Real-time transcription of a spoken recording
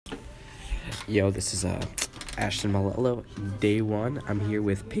Yo, this is Ashton Malello, day one. I'm here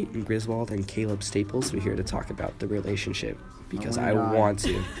with Payton Griswold and Caleb Staples. We're here to talk about the relationship because I want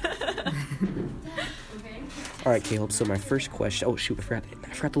to. All right, Caleb, so my first question... Oh, shoot, I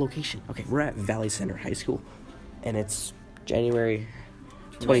forgot the location. Okay, we're at Valley Center High School, and it's January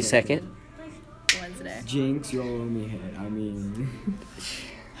 22nd. Wednesday. Jinx, you owe me head. I mean...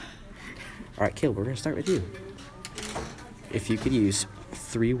 All right, Caleb, we're going to start with you. If you could use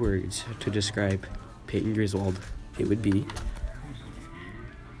 3 words to describe Payton Griswold, it would be...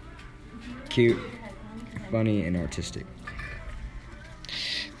 Cute, funny, and artistic.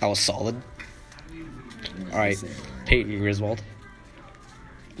 That was solid. All right, Payton Griswold.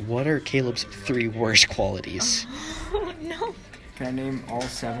 What are Caleb's 3 worst qualities? Oh, no. Can I name all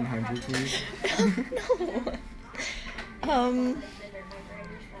 700, please? No.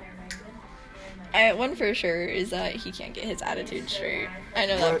 One for sure is that he can't get his attitude straight. I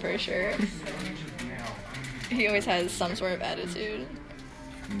know that for sure. He always has some sort of attitude.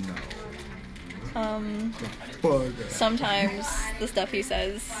 Sometimes the stuff he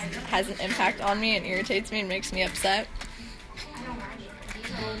says has an impact on me and irritates me and makes me upset.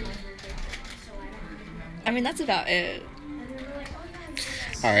 I mean, that's about it.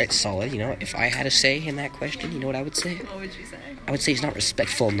 All right, solid. You know, if I had a say in that question, you know what I would say? What would you say? I would say he's not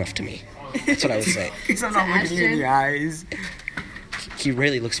respectful enough to me. That's what I would say. Because I'm not looking you in the eyes. He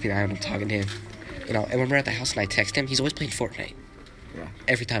rarely looks me in the eye when I'm talking to him. You know, and when we're at the house and I text him, he's always playing Fortnite. Yeah.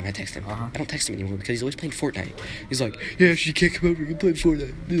 Every time I text him. Uh-huh. I don't text him anymore because he's always playing Fortnite. He's like, yeah, she can't come over and play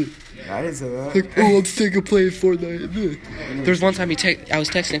Fortnite. Yeah, I didn't say that. Like, oh, I'm sick of playing Fortnite. There was one time I was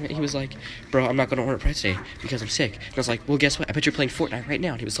texting him and he was like, bro, I'm not going to order Pret today because I'm sick. And I was like, well, guess what? I bet you're playing Fortnite right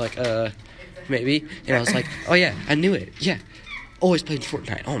now. And he was like, maybe. And I was like, oh, yeah, I knew it. Yeah. Always playing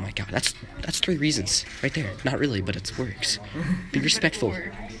Fortnite. Oh, my God. That's 3 reasons right there. Not really, but it works. Be respectful.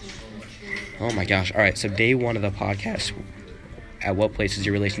 Oh, my gosh. All right, so day 1 of the podcast. At what place is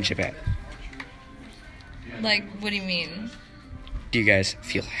your relationship at? Like, what do you mean? Do you guys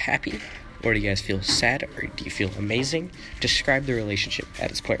feel happy? Or do you guys feel sad? Or do you feel amazing? Describe the relationship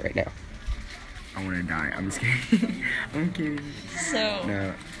at its point right now. I want to die. I'm just kidding. I'm kidding. So,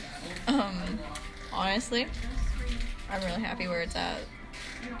 No. Honestly, I'm really happy where it's at.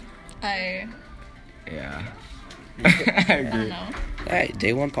 Yeah. I I agree. don't know. All right,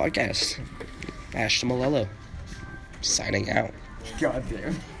 day 1 podcast. Ashton Malello signing out. God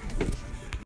damn.